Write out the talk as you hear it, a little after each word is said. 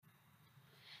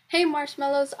Hey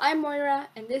marshmallows, I'm Moira,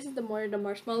 and this is the Moira the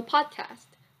Marshmallow podcast.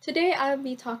 Today I'll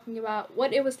be talking about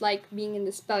what it was like being in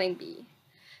the spelling bee.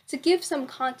 To give some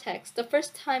context, the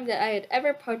first time that I had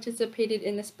ever participated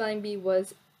in a spelling bee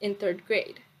was in third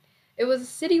grade. It was a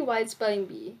citywide spelling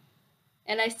bee,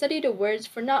 and I studied the words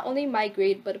for not only my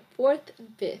grade but fourth and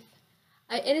fifth.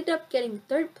 I ended up getting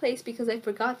third place because I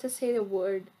forgot to say the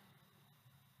word.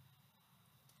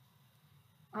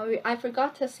 I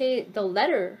forgot to say the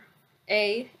letter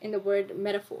A in the word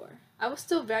metaphor. I was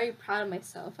still very proud of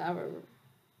myself, however.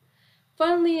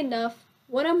 Funnily enough,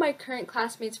 one of my current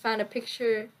classmates found a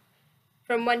picture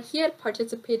from when he had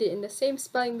participated in the same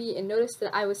spelling bee and noticed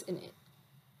that I was in it.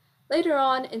 Later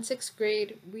on, in 6th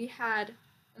grade, we had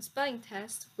a spelling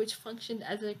test which functioned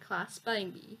as a class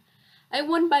spelling bee. I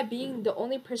won by being the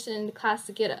only person in the class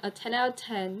to get a 10 out of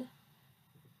 10,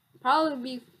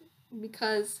 probably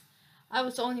because I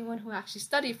was the only one who actually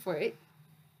studied for it.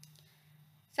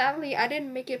 Sadly, I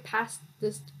didn't make it past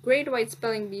this grade-wide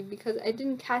spelling bee because I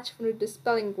didn't catch one of the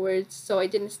spelling words, so I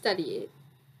didn't study it.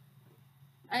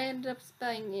 I ended up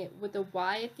spelling it with a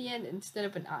Y at the end instead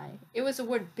of an I. It was the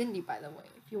word bindi, by the way,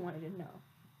 if you wanted to know.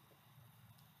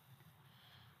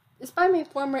 Despite my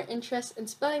former interest in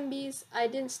spelling bees, I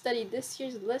didn't study this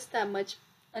year's list that much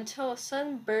until a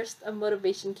sudden burst of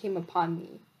motivation came upon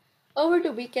me. Over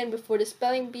the weekend before the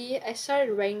spelling bee, I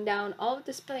started writing down all of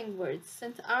the spelling words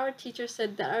since our teacher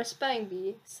said that our spelling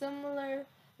bee,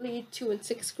 similarly to in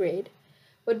 6th grade,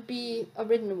 would be a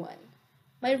written one.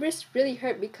 My wrist really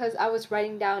hurt because I was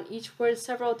writing down each word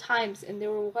several times and there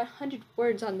were 100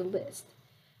 words on the list.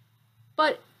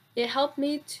 But it helped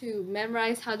me to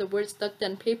memorize how the words looked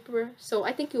on paper, so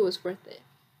I think it was worth it.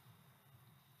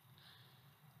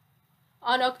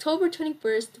 On October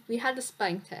 21st, we had the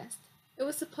spelling test. It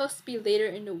was supposed to be earlier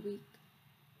in the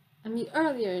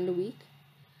week,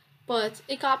 but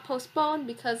it got postponed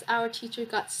because our teacher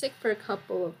got sick for a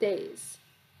couple of days.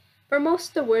 For most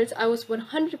of the words, I was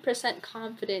 100%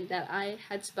 confident that I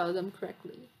had spelled them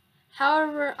correctly.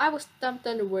 However, I was stumped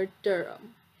on the word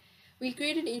Durham. We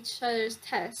graded each other's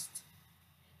test,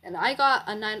 and I got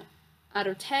a 9 out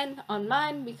of 10 on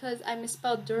mine because I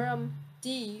misspelled Durham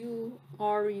Durum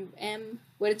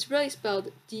when it's really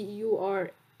spelled Durham.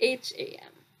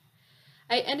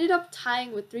 I ended up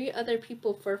tying with 3 other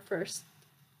people for first,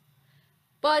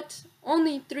 but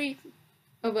only 3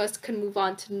 of us could move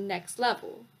on to the next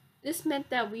level. This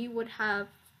meant that we would have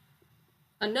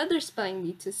another spelling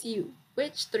bee to see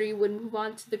which 3 would move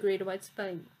on to the grade-wide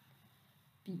spelling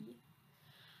bee.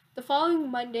 The following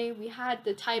Monday, we had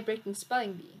the tie-breaking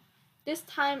spelling bee. This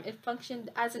time, it functioned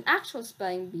as an actual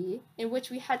spelling bee in which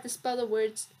we had to spell the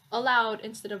words aloud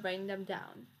instead of writing them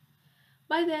down.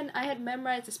 By then, I had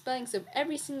memorized the spellings of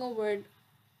every single word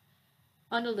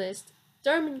on the list,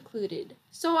 Durham included,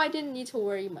 so I didn't need to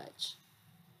worry much.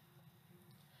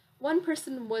 One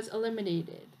person was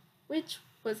eliminated, which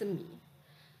wasn't me.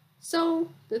 So,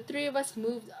 the 3 of us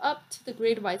moved up to the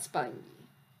grade-wide spelling bee.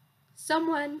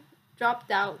 Someone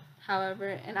dropped out,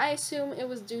 however, and I assume it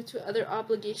was due to other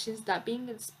obligations that being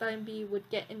in the spelling bee would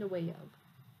get in the way of.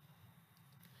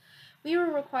 We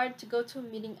were required to go to a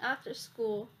meeting after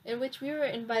school in which we were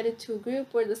invited to a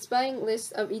group where the spelling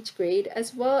lists of each grade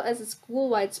as well as the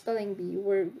school-wide spelling bee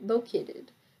were located.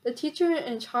 The teacher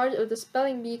in charge of the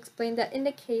spelling bee explained that in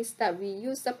the case that we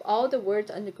used up all the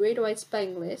words on the grade-wide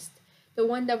spelling list, the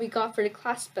one that we got for the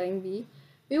class spelling bee,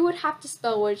 we would have to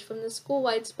spell words from the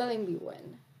school-wide spelling bee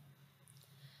one.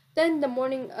 Then the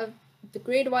morning of the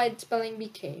grade-wide spelling bee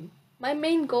came. My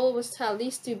main goal was to at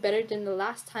least do better than the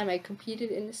last time I competed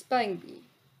in the spelling bee,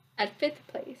 at 5th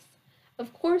place.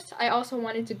 Of course, I also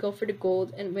wanted to go for the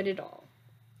gold and win it all.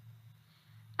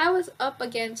 I was up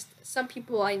against some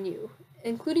people I knew,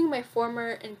 including my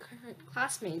former and current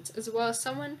classmates, as well as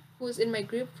someone who was in my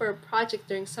group for a project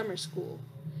during summer school.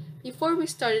 Before we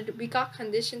started, we got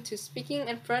conditioned to speaking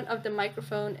in front of the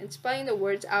microphone and spelling the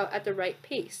words out at the right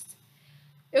pace.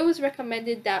 It was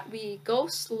recommended that we go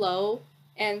slow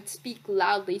and speak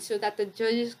loudly so that the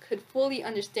judges could fully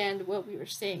understand what we were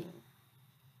saying.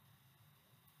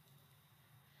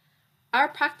 Our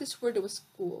practice word was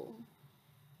school,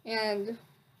 and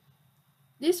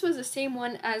this was the same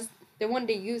one as the one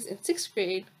they used in 6th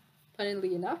grade,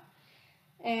 funnily enough,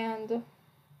 and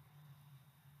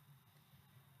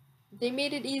they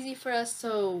made it easy for us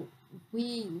so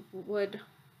we would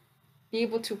be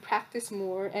able to practice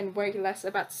more and worry less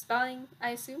about spelling, I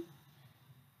assume.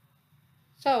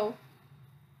 So,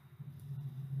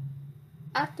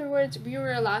 afterwards, we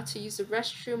were allowed to use the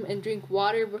restroom and drink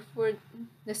water before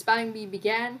the spelling bee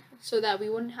began so that we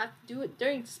wouldn't have to do it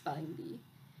during the spelling bee.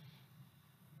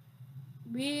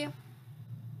 We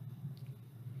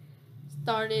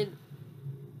started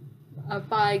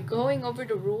by going over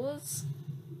the rules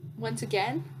once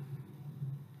again,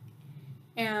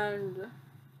 and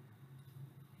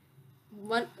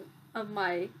one of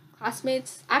my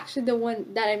classmates, actually the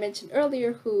one that I mentioned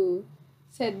earlier, who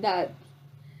said that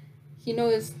he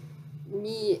knows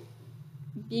me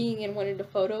being in one of the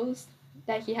photos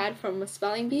that he had from a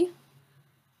spelling bee.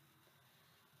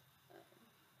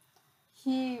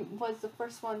 He was the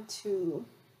first one to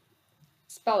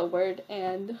spell a word,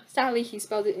 and sadly, he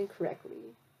spelled it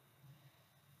incorrectly.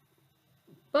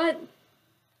 But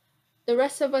the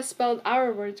rest of us spelled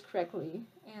our words correctly,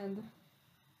 and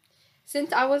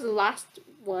since I was the last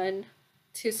one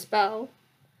to spell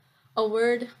a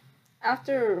word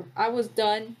after I was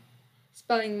done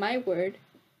spelling my word,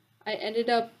 I ended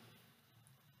up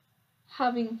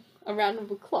having a round of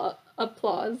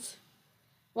applause.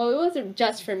 Well, it wasn't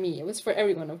just for me, it was for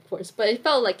everyone, of course, but it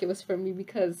felt like it was for me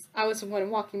because I was the one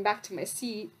walking back to my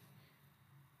seat.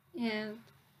 And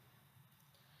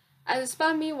as the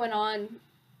spelling bee went on,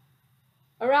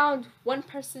 around one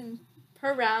person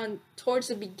per round towards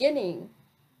the beginning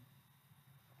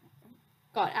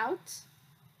got out,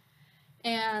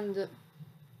 and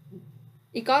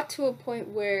it got to a point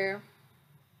where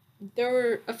there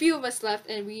were a few of us left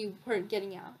and we weren't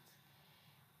getting out.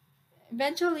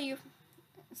 Eventually,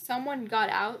 someone got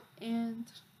out, and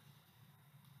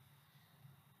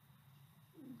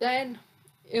then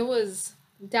it was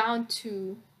down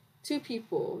to two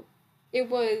people. It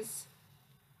was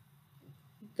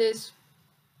this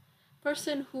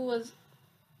person who was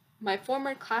my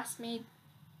former classmate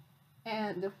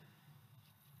and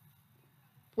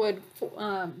would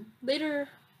later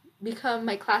become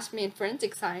my classmate in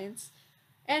forensic science,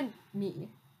 and me.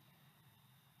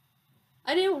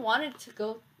 I didn't want it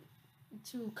to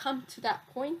come to that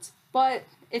point, but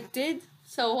it did,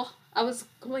 so I was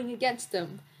going against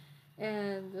him.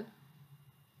 And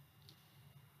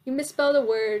he misspelled a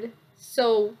word,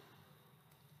 so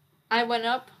I went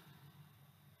up.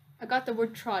 I got the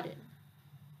word trodden.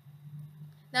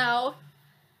 Now,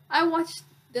 I watched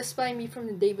the spelling bee from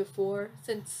the day before,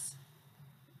 since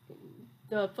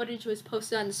the footage was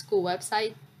posted on the school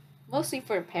website, mostly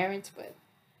for parents, but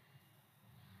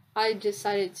I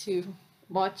decided to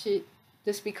watch it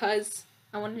just because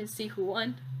I wanted to see who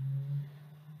won.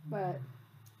 But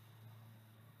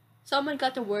someone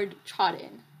got the word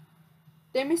trodden.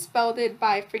 They misspelled it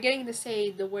by forgetting to say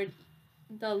the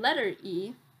letter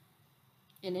E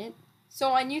in it,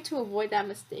 so I knew to avoid that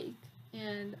mistake,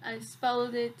 and I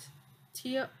spelled it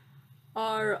Trodden.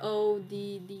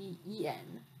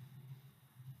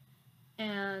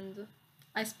 And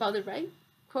I spelled it right,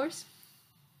 of course.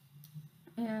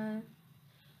 And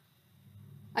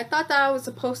I thought that I was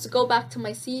supposed to go back to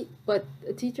my seat, but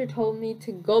the teacher told me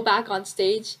to go back on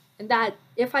stage, and that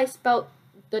if I spelled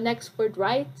the next word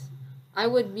right, I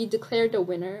would be declared the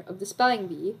winner of the spelling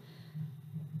bee.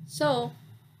 So,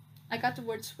 I got the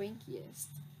word swankiest.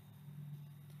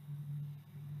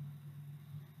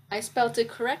 I spelled it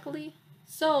correctly,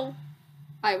 so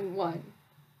I won.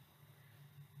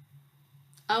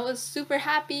 I was super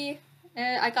happy,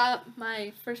 and I got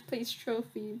my first place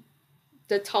trophy,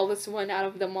 the tallest one out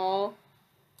of them all.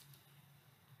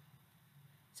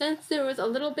 Since there was a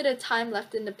little bit of time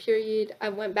left in the period, I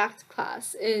went back to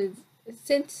class. And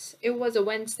since it was a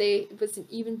Wednesday, it was an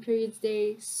even periods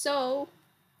day, so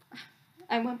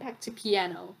I went back to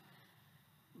piano.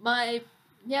 My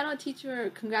piano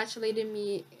teacher congratulated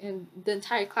me, and the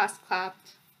entire class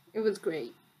clapped. It was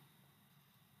great.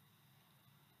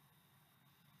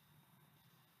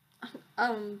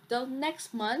 The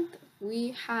next month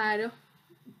we had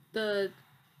the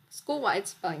school-wide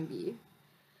spelling bee.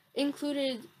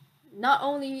 Included not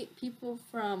only people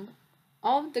from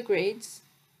all of the grades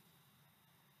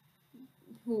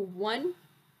who won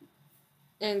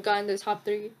and got in the top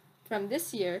 3 from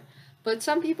this year, but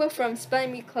some people from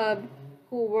Spelling Bee Club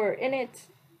who were in it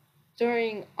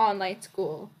during online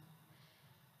school.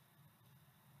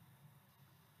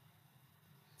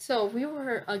 So we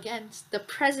were against the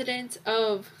president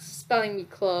of Spelling Bee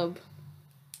Club.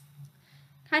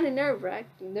 Kind of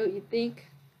nerve-wracking, don't you think?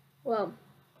 Well,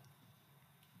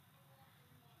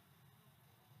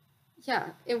 yeah,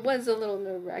 it was a little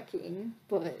nerve-wracking,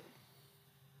 but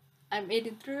I made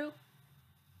it through.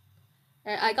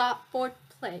 I got 4th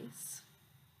place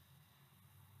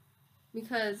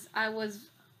because I was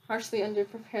harshly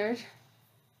underprepared.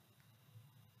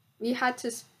 We had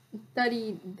to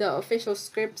study the official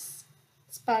scripts,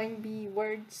 spelling bee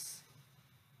words,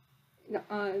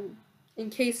 in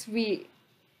case we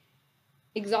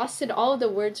exhausted all the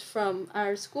words from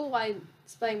our school-wide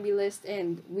spelling bee list,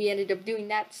 and we ended up doing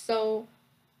that. So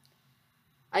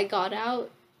I got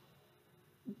out,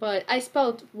 but I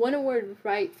spelled one word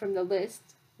right from the list,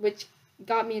 which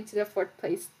got me into the fourth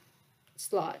place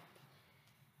slot.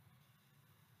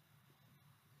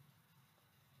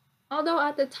 Although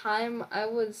at the time I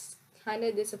was kind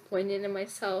of disappointed in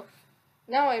myself,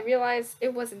 now I realize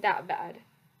it wasn't that bad.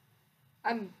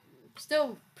 I'm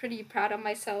still pretty proud of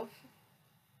myself,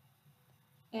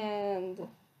 and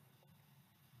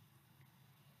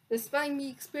the spelling bee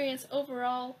experience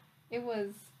overall, it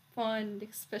was fun,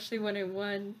 especially when I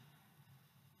won,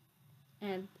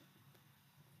 and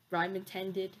rhyme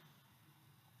intended.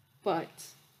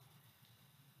 But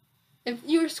if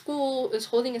your school is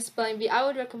holding a spelling bee, I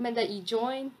would recommend that you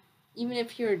join, even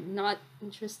if you're not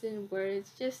interested in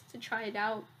words, just to try it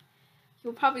out.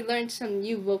 You'll probably learn some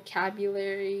new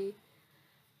vocabulary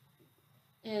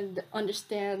and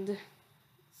understand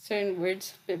certain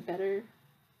words a bit better.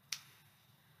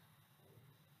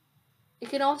 It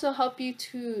can also help you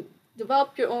to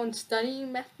develop your own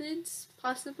studying methods,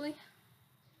 possibly.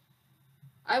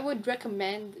 I would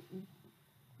recommend,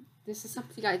 this is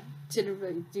something I didn't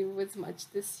really do as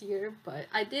much this year, but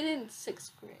I did in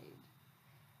 6th grade.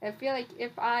 I feel like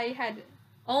if I had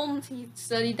only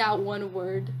studied that one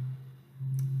word,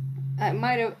 I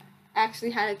might have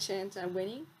actually had a chance at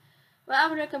winning. But I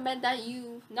would recommend that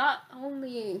you not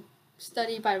only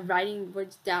study by writing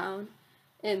words down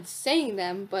and saying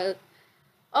them, but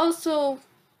also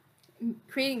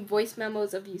creating voice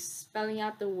memos of you spelling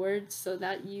out the words so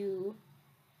that you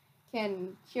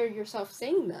can hear yourself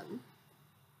saying them.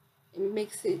 It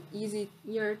makes it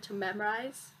easier to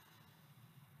memorize.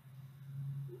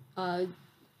 I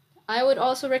would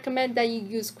also recommend that you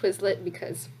use Quizlet,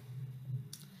 because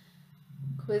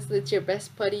Quizlet's your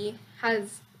best buddy,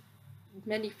 has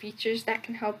many features that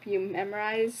can help you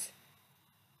memorize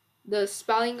the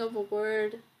spelling of a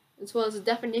word as well as the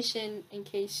definition in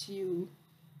case you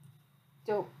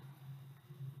don't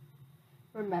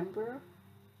remember.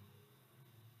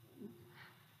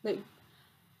 Like,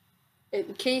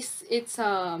 in case it's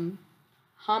homonym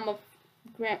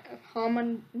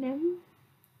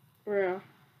or a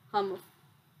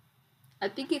I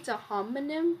think it's a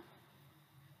homonym,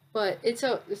 but it's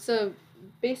a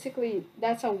basically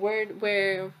that's a word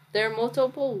where there are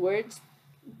multiple words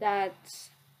that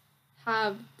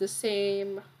have the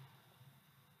same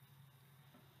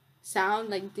sound,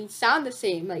 like they sound the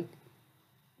same, like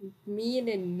mean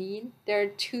and mean. There are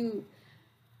two,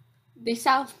 they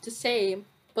sound the same,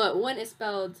 but one is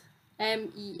spelled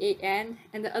MEAN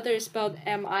and the other is spelled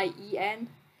MIEN.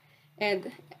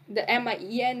 And the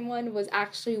MIEN one was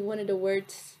actually one of the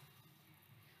words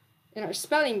in our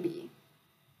spelling bee.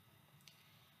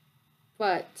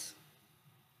 But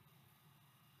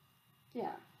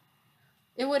yeah,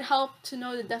 it would help to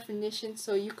know the definition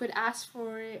so you could ask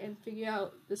for it and figure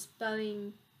out the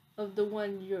spelling of the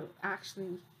one you're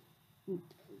actually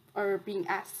are being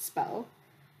asked to spell.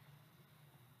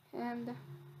 And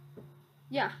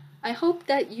yeah, I hope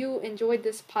that you enjoyed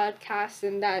this podcast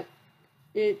and that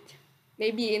it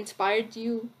maybe inspired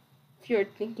you if you're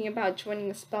thinking about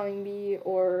joining a spelling bee,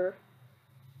 or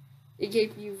it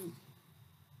gave you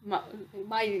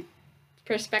my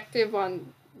perspective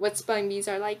on what spelling bees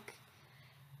are like.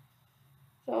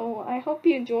 So I hope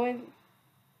you enjoyed,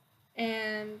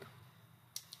 and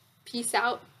peace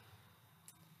out.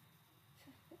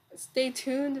 Stay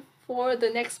tuned for the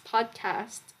next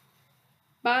podcast.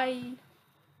 Bye.